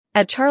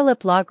At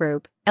Charlip Law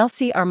Group,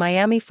 LC, our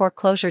Miami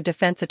foreclosure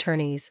defense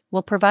attorneys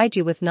will provide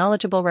you with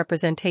knowledgeable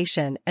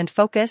representation and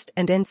focused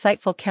and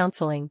insightful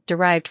counseling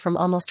derived from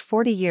almost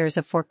 40 years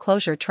of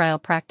foreclosure trial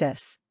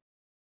practice.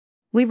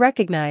 We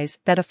recognize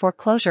that a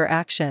foreclosure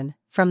action,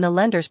 from the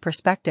lender's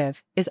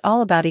perspective, is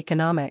all about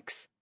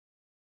economics.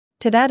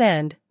 To that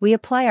end, we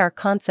apply our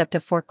concept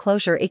of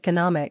foreclosure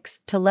economics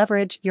to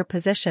leverage your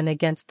position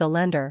against the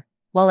lender,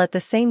 while at the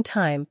same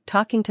time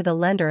talking to the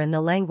lender in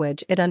the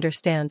language it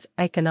understands,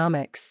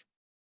 economics.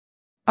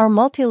 Our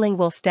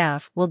multilingual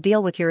staff will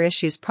deal with your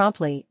issues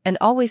promptly and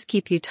always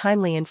keep you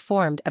timely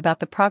informed about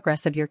the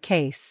progress of your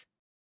case.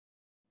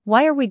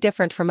 Why are we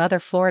different from other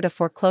Florida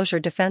foreclosure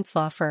defense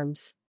law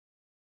firms?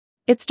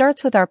 It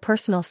starts with our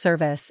personal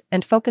service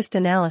and focused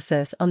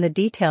analysis on the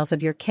details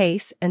of your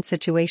case and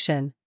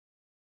situation.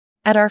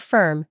 At our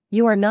firm,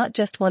 you are not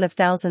just one of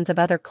thousands of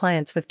other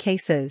clients with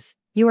cases.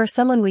 You are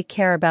someone we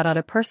care about on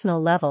a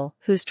personal level,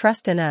 whose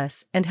trust in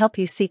us and help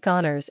you seek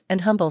honors and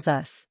humbles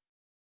us.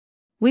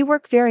 We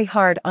work very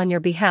hard on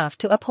your behalf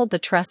to uphold the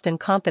trust and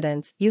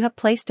confidence you have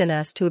placed in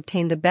us to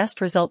obtain the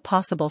best result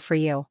possible for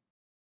you.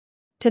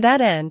 To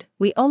that end,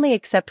 we only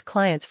accept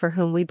clients for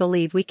whom we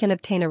believe we can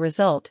obtain a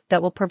result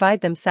that will provide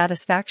them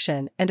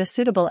satisfaction and a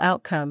suitable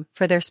outcome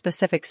for their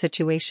specific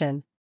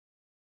situation.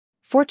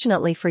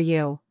 Fortunately for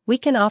you, we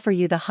can offer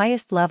you the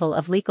highest level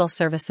of legal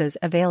services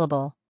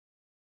available.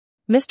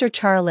 Mr.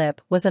 Charlip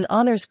was an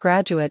honors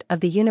graduate of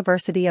the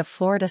University of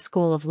Florida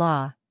School of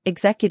Law,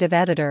 executive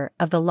editor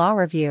of the Law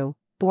Review,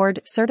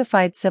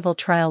 board-certified civil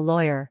trial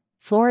lawyer,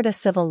 Florida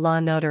civil law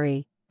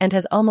notary, and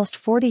has almost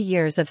 40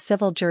 years of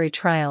civil jury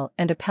trial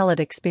and appellate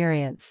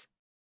experience.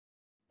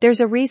 There's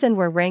a reason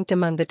we're ranked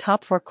among the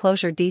top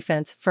foreclosure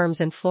defense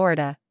firms in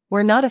Florida.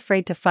 We're not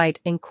afraid to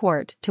fight in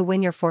court to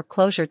win your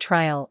foreclosure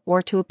trial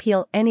or to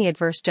appeal any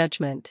adverse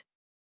judgment.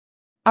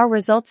 Our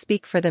results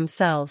speak for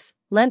themselves.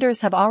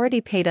 Lenders have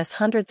already paid us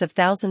hundreds of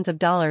thousands of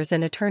dollars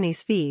in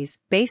attorney's fees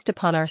based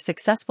upon our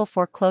successful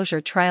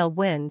foreclosure trial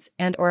wins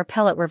and/or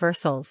appellate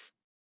reversals.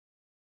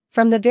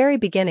 From the very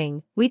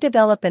beginning, we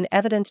develop an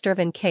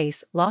evidence-driven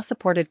case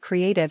law-supported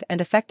creative and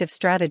effective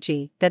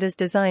strategy that is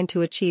designed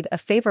to achieve a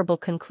favorable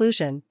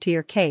conclusion to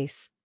your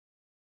case.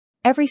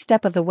 Every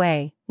step of the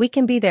way, we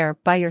can be there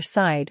by your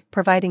side,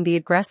 providing the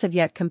aggressive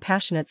yet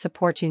compassionate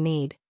support you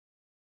need.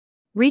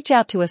 Reach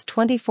out to us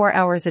 24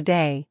 hours a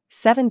day,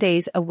 7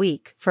 days a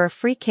week for a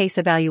free case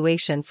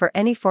evaluation for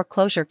any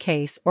foreclosure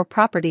case or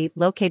property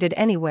located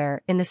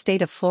anywhere in the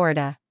state of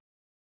Florida.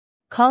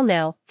 Call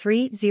now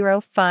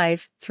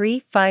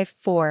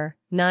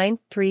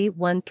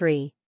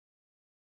 305-354-9313.